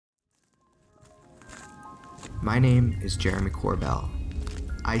My name is Jeremy Corbell.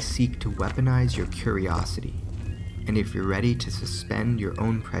 I seek to weaponize your curiosity, and if you're ready to suspend your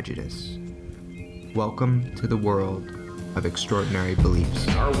own prejudice, welcome to the world of extraordinary beliefs.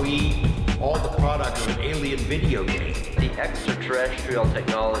 Are we all the product of an alien video game? The extraterrestrial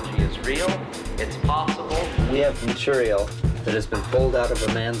technology is real, it's possible. We have material that has been pulled out of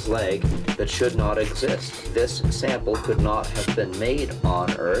a man's leg that should not exist. This sample could not have been made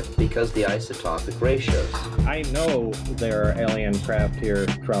on Earth because the isotopic ratios. I know there are alien craft here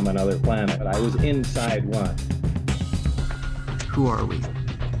from another planet. I was inside one. Who are we?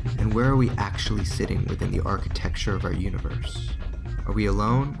 And where are we actually sitting within the architecture of our universe? Are we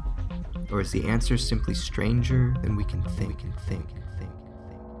alone? Or is the answer simply stranger than we can think?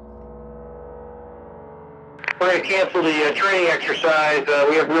 We're going to cancel the training exercise.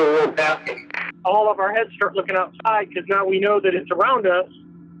 We have real-world tasking. All of our heads start looking outside because now we know that it's around us.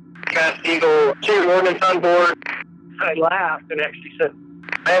 Fast Eagle, secret ordnance on board. I laughed and actually said,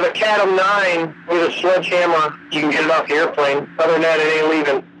 I have a Catum 9 with a sledgehammer. You can get it off the airplane. Other than that, it ain't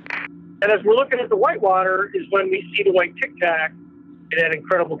leaving. and as we're looking at the whitewater is when we see the white Tic Tac. It had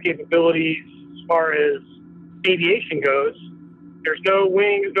incredible capabilities as far as aviation goes. There's no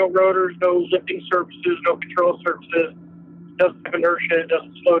wings, no rotors, no lifting surfaces, no control surfaces. It doesn't have inertia. It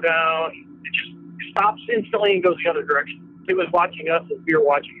doesn't slow down. It just stops instantly and goes the other direction. It was watching us as we were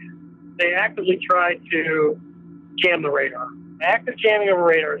watching it. They actively tried to jam the radar. Active jamming of a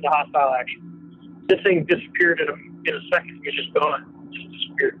radar is a hostile action. This thing disappeared in a second. It was just gone. It just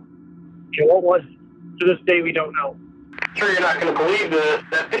disappeared. You know, what was it? To this day, we don't know. Sure, you're not going to believe this.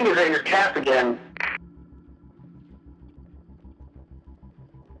 That thing is at your cap again.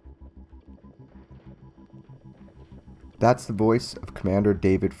 That's the voice of Commander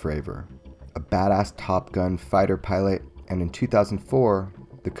David Fravor, a badass Top Gun fighter pilot, and in 2004,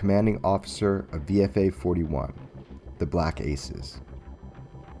 the commanding officer of VFA 41, the Black Aces.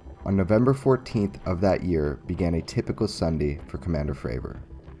 On November 14th of that year began a typical Sunday for Commander Fravor.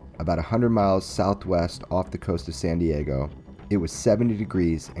 About 100 miles southwest off the coast of San Diego, it was 70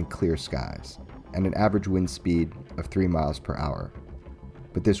 degrees and clear skies, and an average wind speed of 3 miles per hour.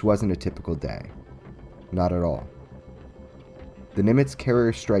 But this wasn't a typical day. Not at all. The Nimitz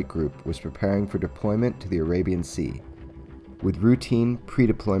Carrier Strike Group was preparing for deployment to the Arabian Sea, with routine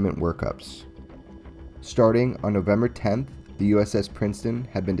pre-deployment workups. Starting on November 10th, the USS Princeton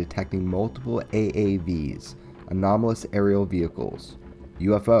had been detecting multiple AAVs, anomalous aerial vehicles,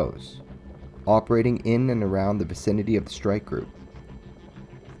 UFOs, operating in and around the vicinity of the strike group.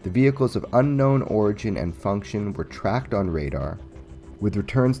 The vehicles of unknown origin and function were tracked on radar, with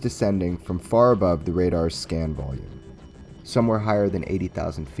returns descending from far above the radar's scan volume, somewhere higher than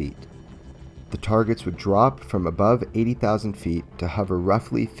 80,000 feet. The targets would drop from above 80,000 feet to hover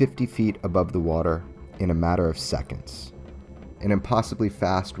roughly 50 feet above the water in a matter of seconds, an impossibly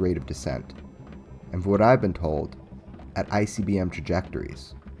fast rate of descent, and from what I've been told, at ICBM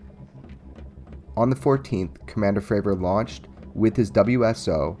trajectories. On the 14th, Commander Fravor launched with his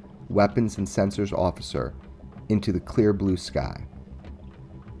WSO, Weapons and Sensors Officer, into the clear blue sky.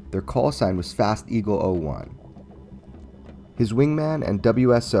 Their call sign was Fast Eagle 01. His wingman and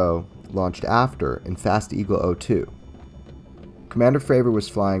WSO launched after in Fast Eagle 02. Commander Fravor was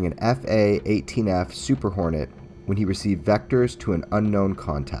flying an FA-18F Super Hornet when he received vectors to an unknown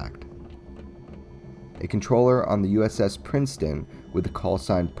contact. A controller on the USS Princeton with the call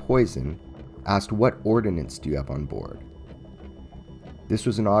sign Poison asked, "What ordnance do you have on board?" This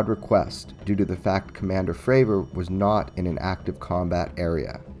was an odd request due to the fact Commander Fravor was not in an active combat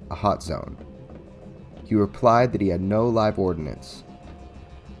area, a hot zone. He replied that he had no live ordnance.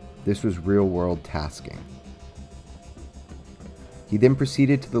 This was real-world tasking. He then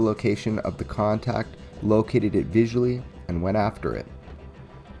proceeded to the location of the contact, located it visually, and went after it.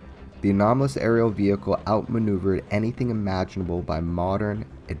 The anomalous aerial vehicle outmaneuvered anything imaginable by modern,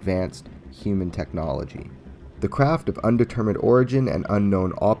 advanced human technology. The craft of undetermined origin and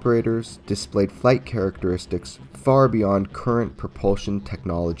unknown operators displayed flight characteristics far beyond current propulsion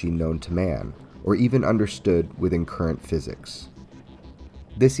technology known to man, or even understood within current physics.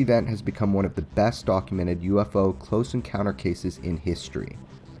 This event has become one of the best documented UFO close encounter cases in history.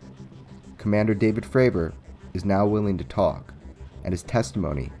 Commander David Fravor is now willing to talk, and his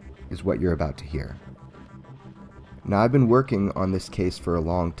testimony is what you're about to hear. Now, I've been working on this case for a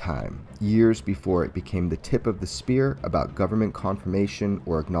long time, years before it became the tip of the spear about government confirmation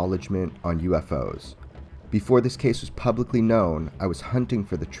or acknowledgement on UFOs. Before this case was publicly known, I was hunting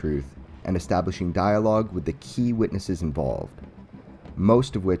for the truth and establishing dialogue with the key witnesses involved,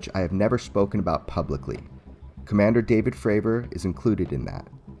 most of which I have never spoken about publicly. Commander David Fravor is included in that.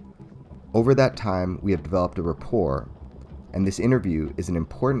 Over that time, we have developed a rapport, and this interview is an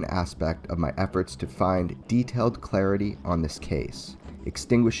important aspect of my efforts to find detailed clarity on this case,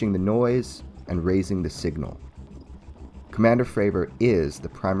 extinguishing the noise and raising the signal. Commander Fravor is the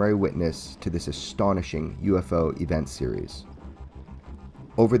primary witness to this astonishing UFO event series.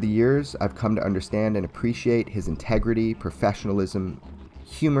 Over the years, I've come to understand and appreciate his integrity, professionalism,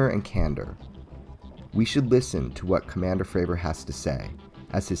 humor, and candor. We should listen to what Commander Fravor has to say,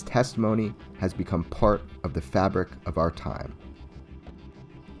 as his testimony has become part of the fabric of our time.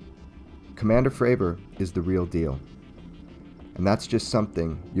 Commander Fravor is the real deal, and that's just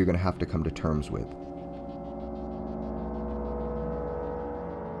something you're going to have to come to terms with.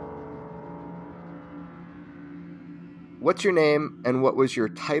 What's your name, and what was your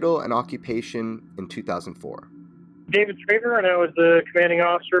title and occupation in 2004? David Fravor, and I was the commanding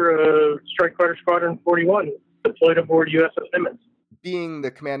officer of Strike Fighter Squadron 41, deployed aboard USS Nimitz. Being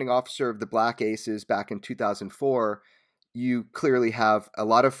the commanding officer of the Black Aces back in 2004, you clearly have a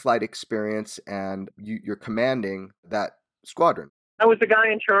lot of flight experience, and you're commanding that squadron. I was the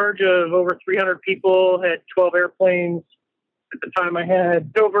guy in charge of over 300 people, had 12 airplanes. At the time I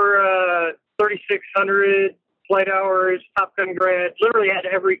had over 3,600 flight hours, Top Gun grad, literally had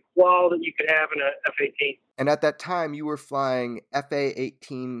every qual that you could have in a F-18. And at that time, you were flying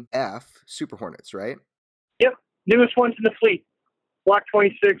FA-18F Super Hornets, right? Yep, newest ones in the fleet. Block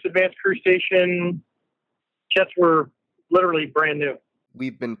 26, Advanced Crew Station. Jets were literally brand new.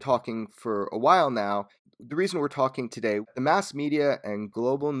 We've been talking for a while now. The reason we're talking today, the mass media and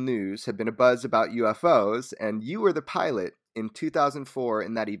global news have been abuzz about UFOs, and you were the pilot in 2004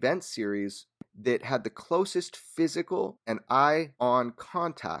 in that event series that had the closest physical and eye-on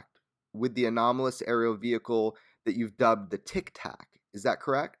contact with the anomalous aerial vehicle that you've dubbed the Tic Tac. Is that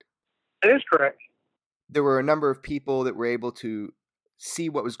correct? That is correct. There were a number of people that were able to see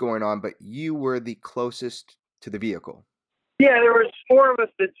what was going on, but you were the closest to the vehicle. Yeah, there was four of us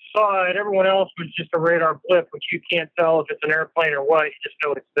that saw it. Everyone else was just a radar blip, which you can't tell if it's an airplane or what. You just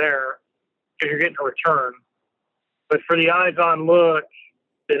know it's there because you're getting a return. But for the eyes-on look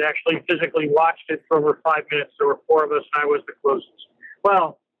that actually physically watched it for over 5 minutes, there were four of us, and I was the closest.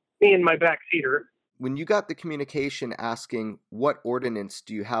 Well, me and my backseater. When you got the communication asking, what ordnance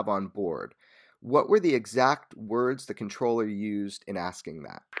do you have on board, what were the exact words the controller used in asking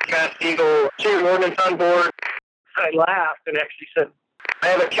that? Fast Eagle, two ordnance on board. I laughed and actually said, I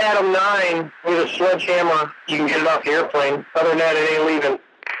have a Catum 9 with a sledgehammer. You can get it off the airplane. Other than that, it ain't leaving.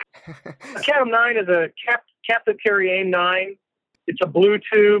 a Catum 9 is a captive carry AIM 9. It's a blue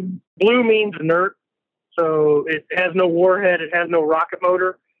tube. Blue means inert, so it has no warhead. It has no rocket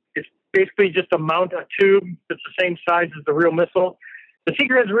motor. It's basically just a mount, a tube that's the same size as the real missile. The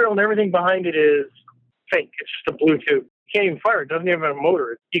secret is real, and everything behind it is fake. It's just a blue tube. You can't even fire it. It doesn't even have a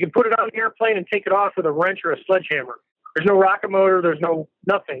motor. You can put it on the airplane and take it off with a wrench or a sledgehammer. There's no rocket motor. There's no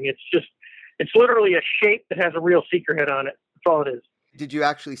nothing. It's literally a shape that has a real seeker head on it. That's all it is. Did you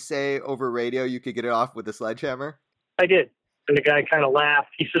actually say over radio you could get it off with a sledgehammer? I did. And the guy kind of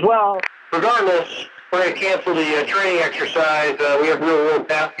laughed. He says, well, regardless, we're going to cancel the training exercise. We have real-world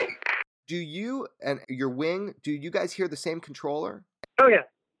tasking. Do you and your wing, do you guys hear the same controller? Oh, yeah.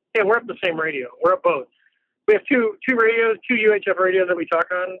 Yeah, we're up the same radio. We're up both. We have two radios, two UHF radios that we talk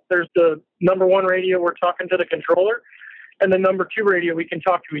on. There's the number one radio, we're talking to the controller, and the number two radio, we can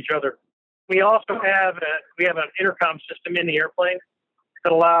talk to each other. We also have an intercom system in the airplane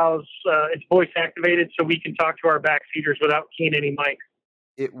that allows, it's voice activated, so we can talk to our backseaters without keying any mic.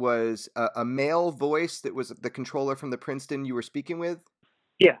 It was a male voice that was the controller from the Princeton you were speaking with?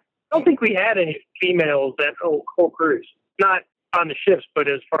 Yeah. I don't think we had any females that whole cruise. Not on the ships, but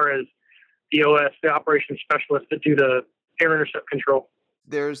as far as the OS, the operations specialists that do the air intercept control.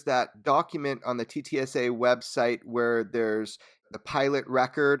 There's that document on the TTSA website where there's the pilot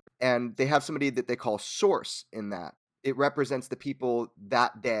record, and they have somebody that they call source in that. It represents the people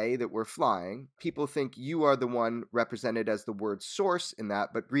that day that were flying. People think you are the one represented as the word source in that,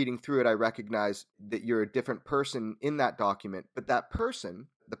 but reading through it, I recognize that you're a different person in that document. But that person,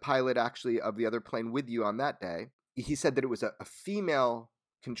 the pilot actually of the other plane with you on that day, he said that it was a female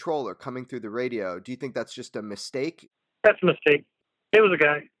controller coming through the radio. Do you think that's just a mistake? That's a mistake. It was a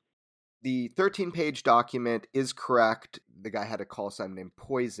guy. The 13-page document is correct. The guy had a call sign named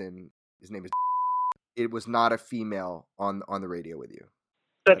Poison. His name is... It was not a female on the radio with you.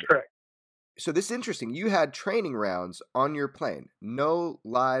 That's correct. So this is interesting. You had training rounds on your plane. No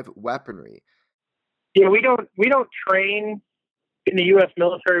live weaponry. Yeah, we don't train in the U.S.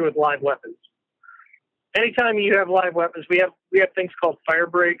 military with live weapons. Anytime you have live weapons, we have things called fire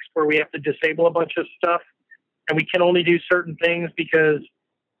breaks where we have to disable a bunch of stuff, and we can only do certain things because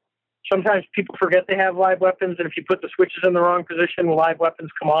Sometimes people forget they have live weapons, and if you put the switches in the wrong position, live weapons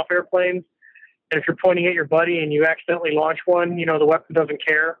come off airplanes. And if you're pointing at your buddy and you accidentally launch one, the weapon doesn't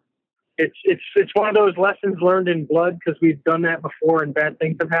care. It's one of those lessons learned in blood because we've done that before and bad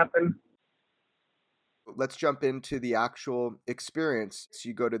things have happened. Let's jump into the actual experience. So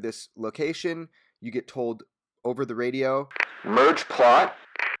you go to this location, you get told over the radio, Merge plot.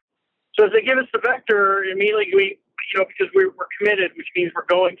 So as they give us the vector, immediately because we're committed, which means we're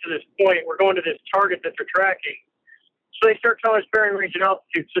going to this point, we're going to this target that they're tracking. So they start telling us bearing, range, and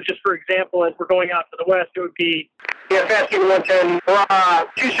altitude. So just for example, as we're going out to the west, it would be fast 110,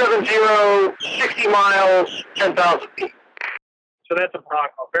 270, 60 miles, 10,000 feet. So that's a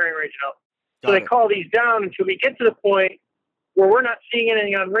Bronco, bearing, range, and altitude. So Got they it. call these down until we get to the point where we're not seeing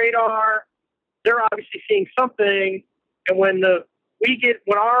anything on radar. They're obviously seeing something, and when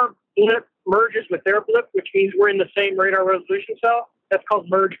our blip merges with their blip, which means we're in the same radar resolution cell, that's called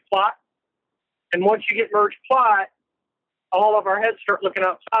merge plot. And once you get merge plot, all of our heads start looking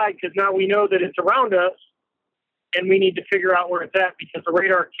outside because now we know that it's around us, and we need to figure out where it's at because the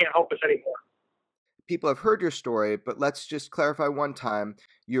radar can't help us anymore. People have heard your story, but let's just clarify one time.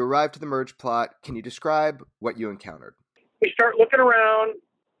 You arrived to the merge plot. Can you describe what you encountered? We start looking around.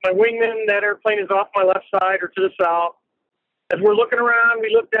 My wingman, that airplane is off my left side or to the south. As we're looking around,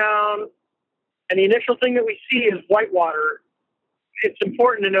 we look down, and the initial thing that we see is white water. It's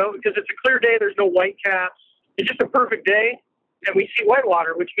important to note because it's a clear day. There's no white caps. It's just a perfect day, and we see white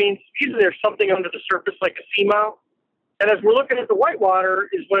water, which means usually there's something under the surface like a seamount. And as we're looking at the white water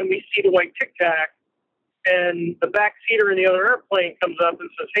is when we see the white tic-tac, and the backseater in the other airplane comes up and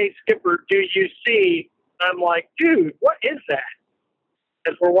says, "Hey, Skipper, do you see?" I'm like, "Dude, what is that?"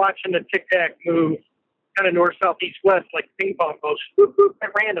 As we're watching the tic-tac move kind of north, south, east, west, like ping pong balls, whoop, whoop, at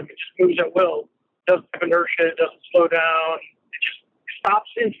random. It just moves at will. It doesn't have inertia. It doesn't slow down. It just stops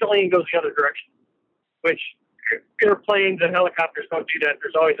instantly and goes the other direction, which airplanes and helicopters don't do that.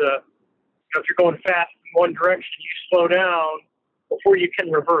 There's always if you're going fast in one direction, you slow down before you can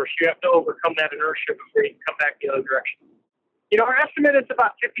reverse. You have to overcome that inertia before you can come back the other direction. Our estimate is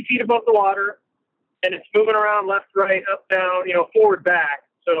about 50 feet above the water, and it's moving around left, right, up, down, forward, back.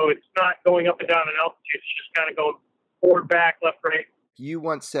 So it's not going up and down in altitude. It's just kind of going forward, back, left, right. You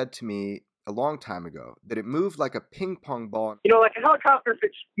once said to me a long time ago that it moved like a ping pong ball. Like a helicopter, if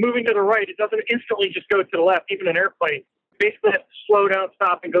it's moving to the right, it doesn't instantly just go to the left. Even an airplane basically has to slow down,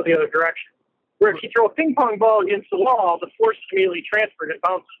 stop, and go the other direction. Where if you throw a ping pong ball against the wall, the force is immediately transferred. It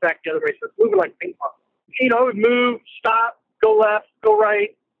bounces back the other way. So it's moving like ping pong. It would move, stop, go left, go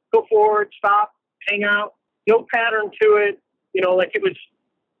right, go forward, stop, hang out. No pattern to it. Like it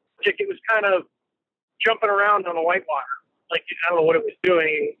was kind of jumping around on the white water. Like, I don't know what it was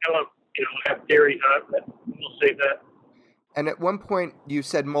doing. I don't have theories on it, but we'll save that. And at one point, you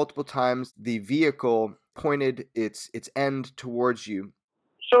said multiple times the vehicle pointed its end towards you.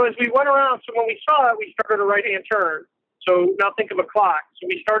 So as we went around, so when we saw it, we started a right-hand turn. So now think of a clock. So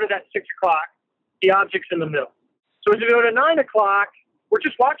we started at 6 o'clock. The object's in the middle. So as we go to 9 o'clock, we're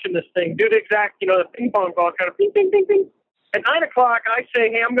just watching this thing do the exact, the ping pong ball kind of bing, bing, bing, bing. At 9 o'clock, I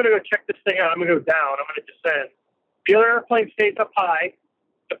say, "Hey, I'm going to go check this thing out. I'm going to go down. I'm going to descend." The other airplane stays up high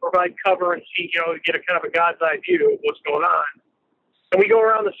to provide cover and see, get a kind of a God's eye view of what's going on. And we go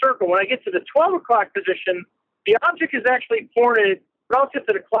around the circle. When I get to the 12 o'clock position, the object is actually pointed relative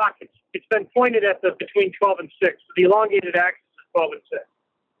to the clock. It's been pointed at between 12 and 6. So the elongated axis is 12 and 6.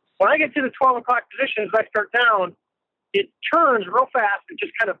 When I get to the 12 o'clock position, as I start down, it turns real fast and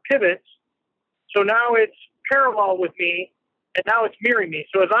just kind of pivots. So now it's parallel with me, and now it's mirroring me.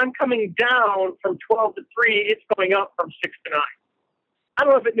 So as I'm coming down from 12 to 3, it's going up from 6 to 9. I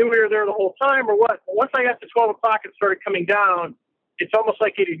don't know if it knew we were there the whole time or what, but once I got to 12 o'clock and started coming down, it's almost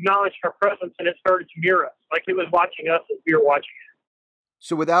like it acknowledged our presence and it started to mirror us, like it was watching us as we were watching it.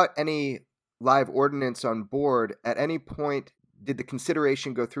 So without any live ordnance on board, at any point did the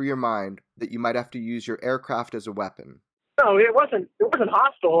consideration go through your mind that you might have to use your aircraft as a weapon? No, it wasn't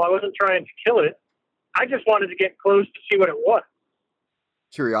hostile. I wasn't trying to kill it. I just wanted to get close to see what it was.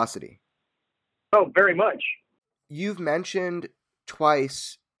 Curiosity. Oh, very much. You've mentioned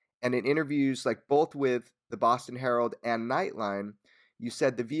twice, and in interviews like both with the Boston Herald and Nightline, you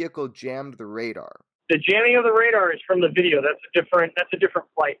said the vehicle jammed the radar. The jamming of the radar is from the video. That's a different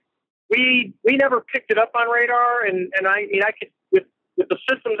flight. We never picked it up on radar, and I could with the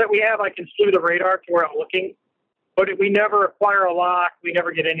systems that we have, I can slew the radar to where I'm looking, but we never acquire a lock. We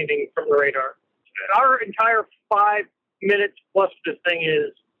never get anything from the radar. Our entire 5 minutes plus this thing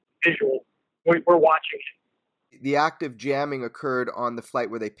is visual. We're watching it. The act of jamming occurred on the flight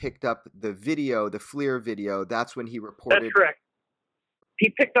where they picked up the video, the FLIR video. That's when he reported. That's correct. He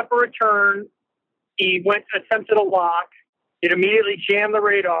picked up a return. He attempted a lock. It immediately jammed the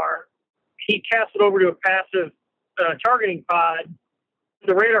radar. He cast it over to a passive targeting pod.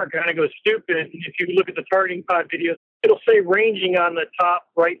 The radar kind of goes stupid. If you look at the targeting pod video, it'll say ranging on the top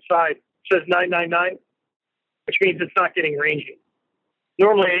right side. It says 999, which means it's not getting ranging.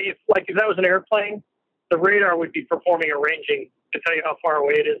 Normally, if that was an airplane, the radar would be performing a ranging to tell you how far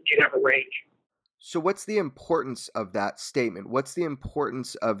away it is. You'd have a range. So what's the importance of that statement? What's the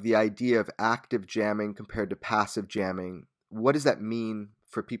importance of the idea of active jamming compared to passive jamming? What does that mean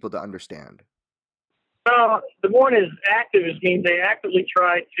for people to understand? The one is active means they actively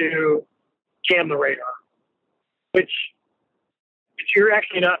try to jam the radar, which you're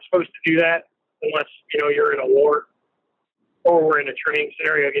actually not supposed to do that unless, you're in a war or we're in a training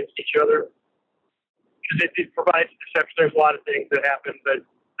scenario against each other. Because it provides deception. There's a lot of things that happen, but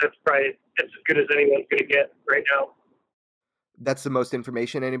that's probably as good as anyone's going to get right now. That's the most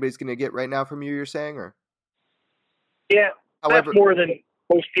information anybody's going to get right now from you, you're saying? Or yeah, however, that's more than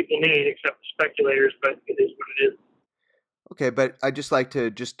most people need, except speculators, but it is what it is. Okay, but I'd just like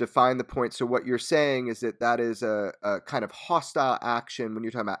to just define the point. So what you're saying is that is a kind of hostile action when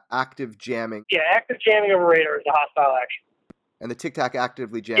you're talking about active jamming. Yeah, active jamming of a radar is a hostile action. And the Tic Tac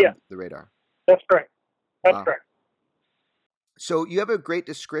actively jammed the radar. That's correct. That's correct. So you have a great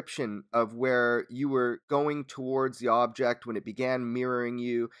description of where you were going towards the object when it began mirroring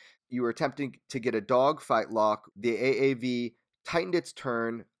you. You were attempting to get a dogfight lock. The AAV tightened its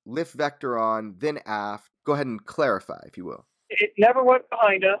turn, lift vector on, then aft. Go ahead and clarify, if you will. It never went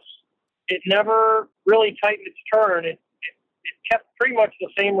behind us. It never really tightened its turn. It kept pretty much the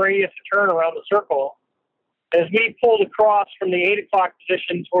same radius of turn around the circle. As we pulled across from the 8 o'clock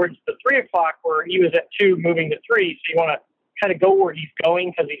position towards the 3 o'clock, where he was at 2, moving to 3, so you want to kind of go where he's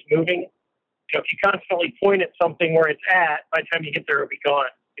going because he's moving. If you constantly point at something where it's at, by the time you get there, it'll be gone.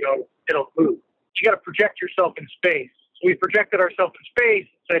 It'll move. You got to project yourself in space. So we projected ourselves in space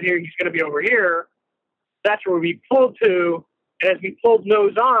and said, here, he's going to be over here. That's where we pulled to. And as we pulled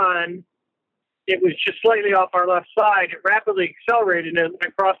nose on, it was just slightly off our left side. It rapidly accelerated, and when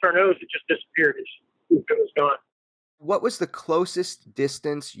it crossed our nose, it just disappeared. It was gone. What was the closest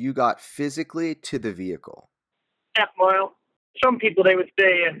distance you got physically to the vehicle? Half mile. Some people, they would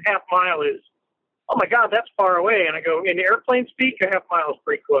say a half mile is, oh my God, that's far away. And I go, in airplane speak, a half mile is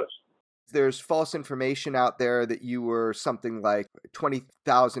pretty close. There's false information out there that you were something like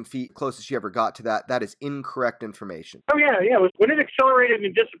 20,000 feet closest you ever got to that. That is incorrect information. Oh, yeah. When it accelerated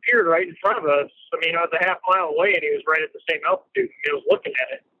and disappeared right in front of us, I was a half mile away and he was right at the same altitude. I was looking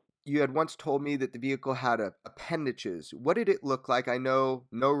at it. You had once told me that the vehicle had appendages. What did it look like? I know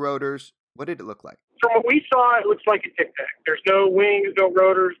no rotors. What did it look like? From what we saw, it looks like a Tic Tac. There's no wings, no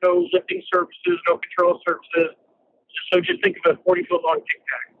rotors, no lifting surfaces, no control surfaces. So just think of a 40-foot long Tic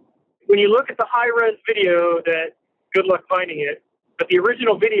Tac. When you look at the high-res video, good luck finding it, but the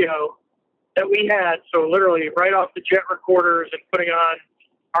original video that we had, so literally right off the jet recorders and putting on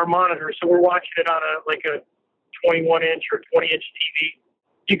our monitor, so we're watching it on a 21-inch or 20-inch TV.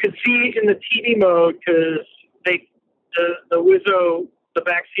 You can see in the TV mode because the Wizzo, the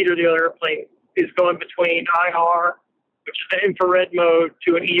backseat of the other airplane, is going between IR, which is the infrared mode,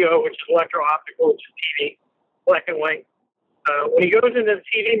 to an EO, which is electro-optical, which is TV, black and white. When he goes into the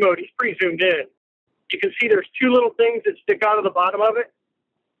TV mode, he's pretty zoomed in. You can see there's two little things that stick out of the bottom of it.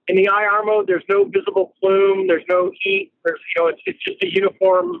 In the IR mode, there's no visible plume, there's no heat. It's just a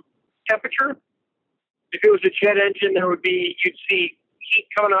uniform temperature. If it was a jet engine, you'd see heat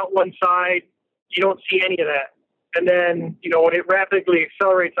coming out one side. You don't see any of that. And then, when it rapidly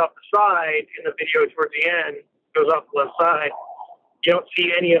accelerates off the side in the video towards the end, goes off the left side, you don't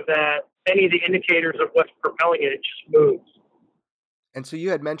see any of that, any of the indicators of what's propelling it. It just moves. And so you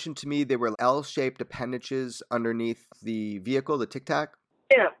had mentioned to me there were L-shaped appendages underneath the vehicle, the Tic Tac?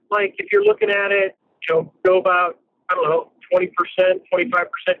 Yeah, like if you're looking at it, go about, 20%, 25%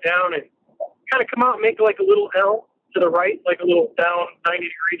 down and kind of come out and make like a little L to the right, like a little down 90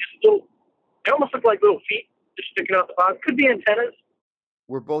 degrees, just a little, they almost look like little feet just sticking out the bottom. Could be antennas.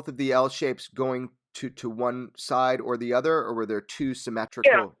 Were both of the L shapes going to one side or the other, or were there two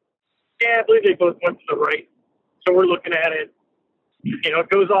symmetrical? Yeah, I believe they both went to the right. So we're looking at it. It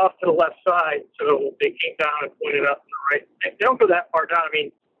goes off to the left side, so they came down and pointed up to the right. They don't go that far down.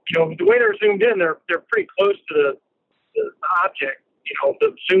 The way they're zoomed in, they're pretty close to the object,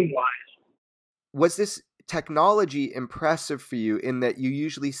 the zoom-wise. Was this technology impressive for you in that you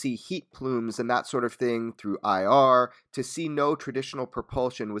usually see heat plumes and that sort of thing through IR? To see no traditional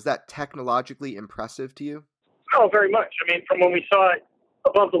propulsion, was that technologically impressive to you? Oh, very much. From when we saw it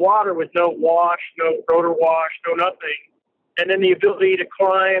above the water with no wash, no rotor wash, no nothing, and then the ability to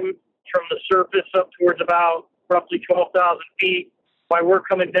climb from the surface up towards about roughly 12,000 feet while we're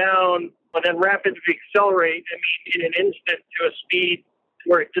coming down, and then rapidly accelerate, in an instant to a speed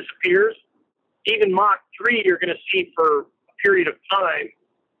where it disappears. Even Mach 3, you're going to see for a period of time,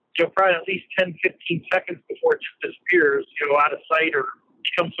 probably at least 10, 15 seconds before it just disappears, out of sight or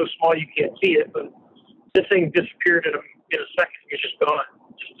becomes so small you can't see it. But this thing disappeared in a second. It was just gone.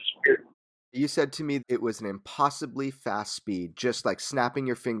 It just disappeared. You said to me it was an impossibly fast speed, just like snapping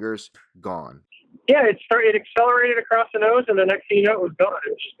your fingers, gone. Yeah, it accelerated across the nose, and the next thing you know, it was gone.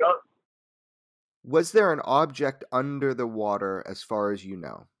 It was just gone. Was there an object under the water as far as you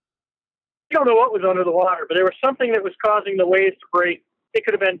know? We don't know what was under the water, but there was something that was causing the waves to break. It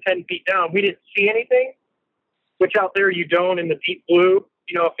could have been 10 feet down. We didn't see anything, which out there you don't in the deep blue.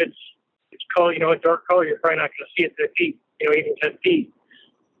 If it's color, a dark color, you're probably not going to see it 10 feet, even 10 feet.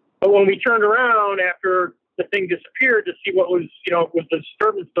 But when we turned around after the thing disappeared to see what was, was the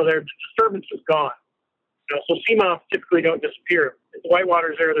disturbance still there, the disturbance was gone. So seamounts typically don't disappear. If the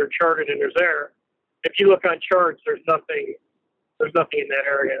whitewater's there, they're charted and they're there. If you look on charts, there's nothing in that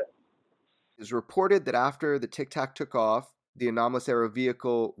area. It was reported that after the Tic Tac took off, the anomalous aero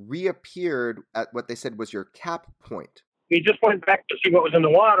vehicle reappeared at what they said was your cap point. We just went back to see what was in the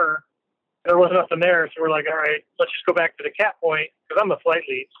water. There was nothing there, so we're like, all right, let's just go back to the cap point, because I'm a flight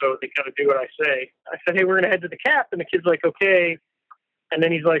lead, so they kind of do what I say. I said, hey, we're going to head to the cap, and the kid's like, okay. And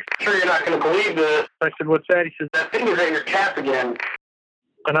then he's like, Sure, you're not going to believe this. I said, what's that? He says, That thing was at your cap again.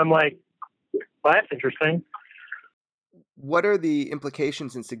 and I'm like, well, that's interesting. What are the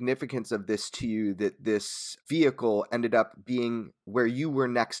implications and significance of this to you, that this vehicle ended up being where you were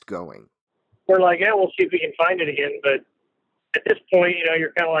next going? We're like, yeah, we'll see if we can find it again. But at this point,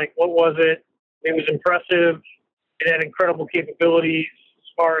 you're kind of like, what was it? It was impressive. It had incredible capabilities as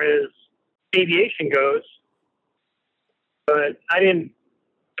far as aviation goes. But I didn't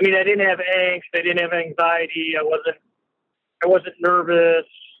have angst. I didn't have anxiety. I wasn't nervous.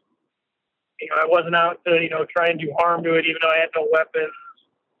 I wasn't out to, try and do harm to it, even though I had no weapons.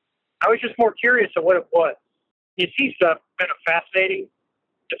 I was just more curious of what it was. You see stuff kind of fascinating.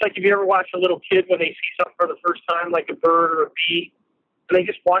 It's like if you ever watch a little kid when they see something for the first time, like a bird or a bee, and they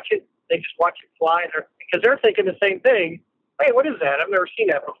just watch it. They just watch it fly, because they're thinking the same thing. Hey, what is that? I've never seen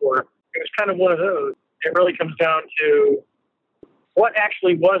that before. It was kind of one of those. It really comes down to what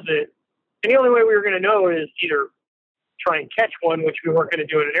actually was it. And the only way we were going to know is either try and catch one, which we weren't going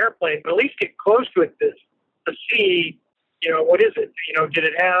to do in an airplane, but at least get close to it to see, what is it? Did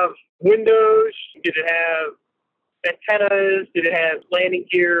it have windows? Did it have antennas? Did it have landing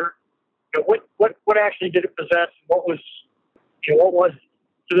gear? What actually did it possess? What was it?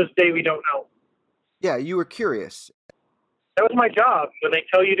 To this day, we don't know. Yeah, you were curious. That was my job. When they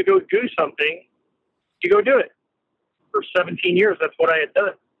tell you to go do something, you go do it. For 17 years, that's what I had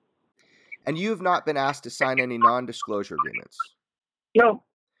done. And you have not been asked to sign any non-disclosure agreements? No.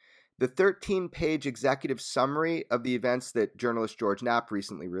 The 13-page executive summary of the events that journalist George Knapp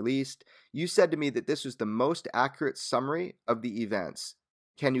recently released, you said to me that this was the most accurate summary of the events.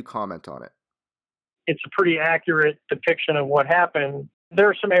 Can you comment on it? It's a pretty accurate depiction of what happened. There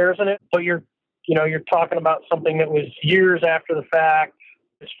are some errors in it, but you're talking about something that was years after the fact.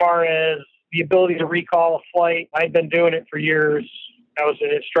 As far as the ability to recall a flight, I've been doing it for years. I was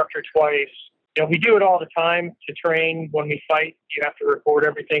an instructor twice. We do it all the time to train. When we fight, you have to record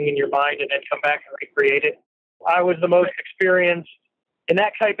everything in your mind and then come back and recreate it. I was the most experienced in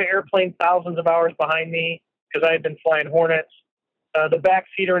that type of airplane, thousands of hours behind me, because I had been flying Hornets. The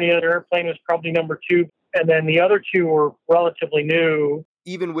backseater in the other airplane was probably number 2, and then the other 2 were relatively new.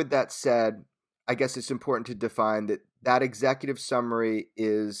 Even with that said, I guess it's important to define that executive summary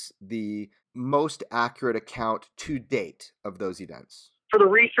is the most accurate account to date of those events. For the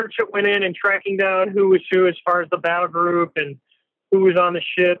research that went in and tracking down who was who as far as the battle group and who was on the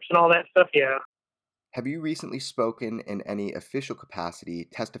ships and all that stuff, yeah. Have you recently spoken in any official capacity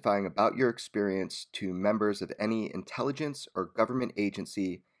testifying about your experience to members of any intelligence or government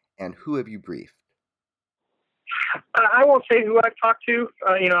agency, and who have you briefed? I won't say who I've talked to.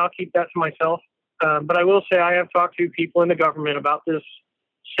 I'll keep that to myself. But I will say I have talked to people in the government about this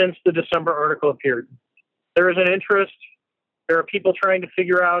since the December article appeared. There is an interest. There are people trying to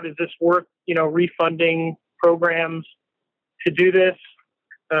figure out, is this worth, refunding programs to do this?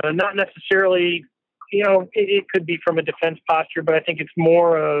 Not necessarily, it could be from a defense posture, but I think it's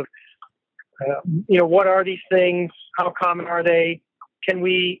more of, what are these things? How common are they? Can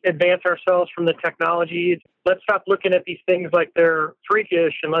we advance ourselves from the technologies? Let's stop looking at these things like they're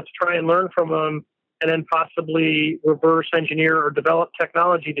freakish, and let's try and learn from them, and then possibly reverse engineer or develop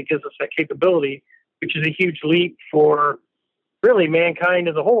technology that gives us that capability, which is a huge leap for really mankind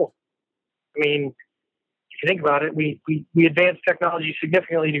as a whole. I mean, if you think about it, we advanced technology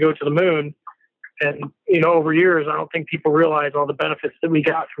significantly to go to the moon. And, over years, I don't think people realize all the benefits that we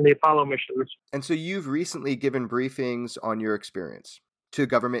got from the Apollo missions. And so you've recently given briefings on your experience to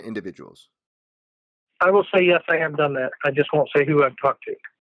government individuals. I will say, yes, I have done that. I just won't say who I've talked to.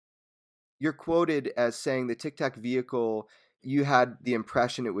 You're quoted as saying the Tic Tac vehicle, you had the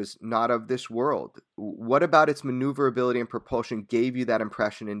impression it was not of this world. What about its maneuverability and propulsion gave you that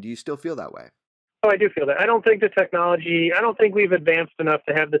impression, and do you still feel that way? Oh, I do feel that. I don't think we've advanced enough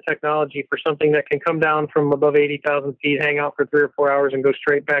to have the technology for something that can come down from above 80,000 feet, hang out for 3 or 4 hours, and go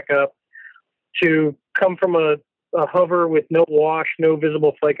straight back up, to come from a hover with no wash, no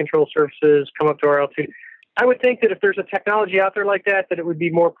visible flight control surfaces, come up to our altitude. I would think that if there's a technology out there like that, that it would be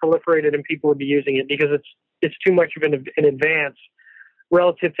more proliferated and people would be using it, because it's too much of an advance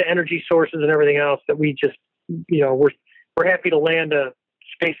relative to energy sources and everything else that we just, we're happy to land a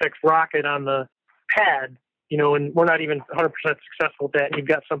SpaceX rocket on the pad, and we're not even 100% successful at that. And you've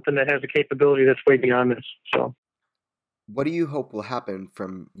got something that has a capability that's way beyond this. So, what do you hope will happen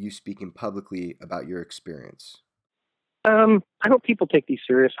from you speaking publicly about your experience? I hope people take these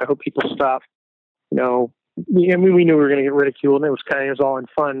serious. I hope people stop. We knew we were going to get ridiculed, and it was all in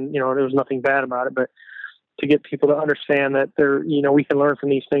fun. There was nothing bad about it, but to get people to understand that we can learn from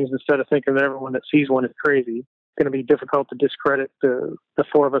these things instead of thinking that everyone that sees one is crazy. It's going to be difficult to discredit the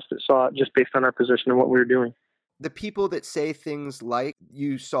 4 of us that saw it just based on our position and what we were doing. The people that say things like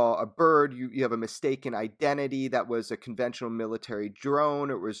you saw a bird, you have a mistaken identity, that was a conventional military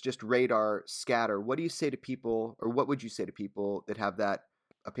drone, or it was just radar scatter. What do you say to people, or what would you say to people that have that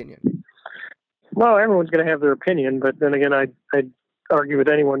opinion? Well, everyone's going to have their opinion, but then again, I'd argue with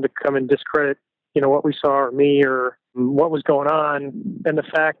anyone to come and discredit, what we saw or me or what was going on, and the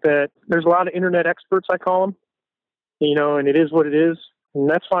fact that there's a lot of internet experts, I call them, and it is what it is. And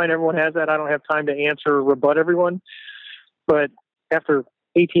that's fine. Everyone has that. I don't have time to answer or rebut everyone. But after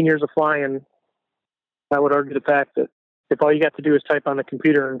 18 years of flying, I would argue the fact that if all you got to do is type on the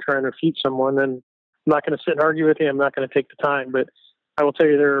computer and try and refute someone, then I'm not going to sit and argue with you. I'm not going to take the time. But I will tell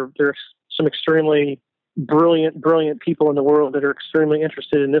you there's some extremely brilliant people in the world that are extremely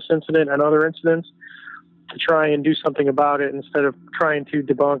interested in this incident and other incidents to try and do something about it instead of trying to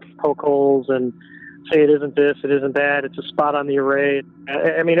debunk, poke holes, and say it isn't this, it isn't that, it's a spot on the array.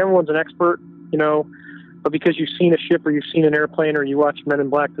 I mean, everyone's an expert, but because you've seen a ship or you've seen an airplane or you watch Men in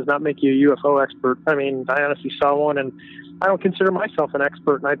Black does not make you a UFO expert. I mean, I honestly saw one, and I don't consider myself an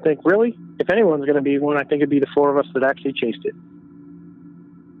expert. And I think, really, if anyone's going to be one, I think it'd be the 4 of us that actually chased it.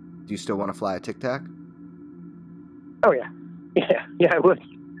 Do you still want to fly a Tic Tac? Oh, yeah. Yeah, I would.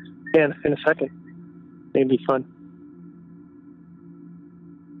 Yeah, in a second. It'd be fun.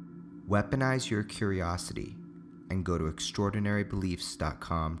 Weaponize your curiosity and go to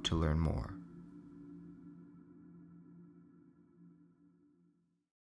extraordinarybeliefs.com to learn more.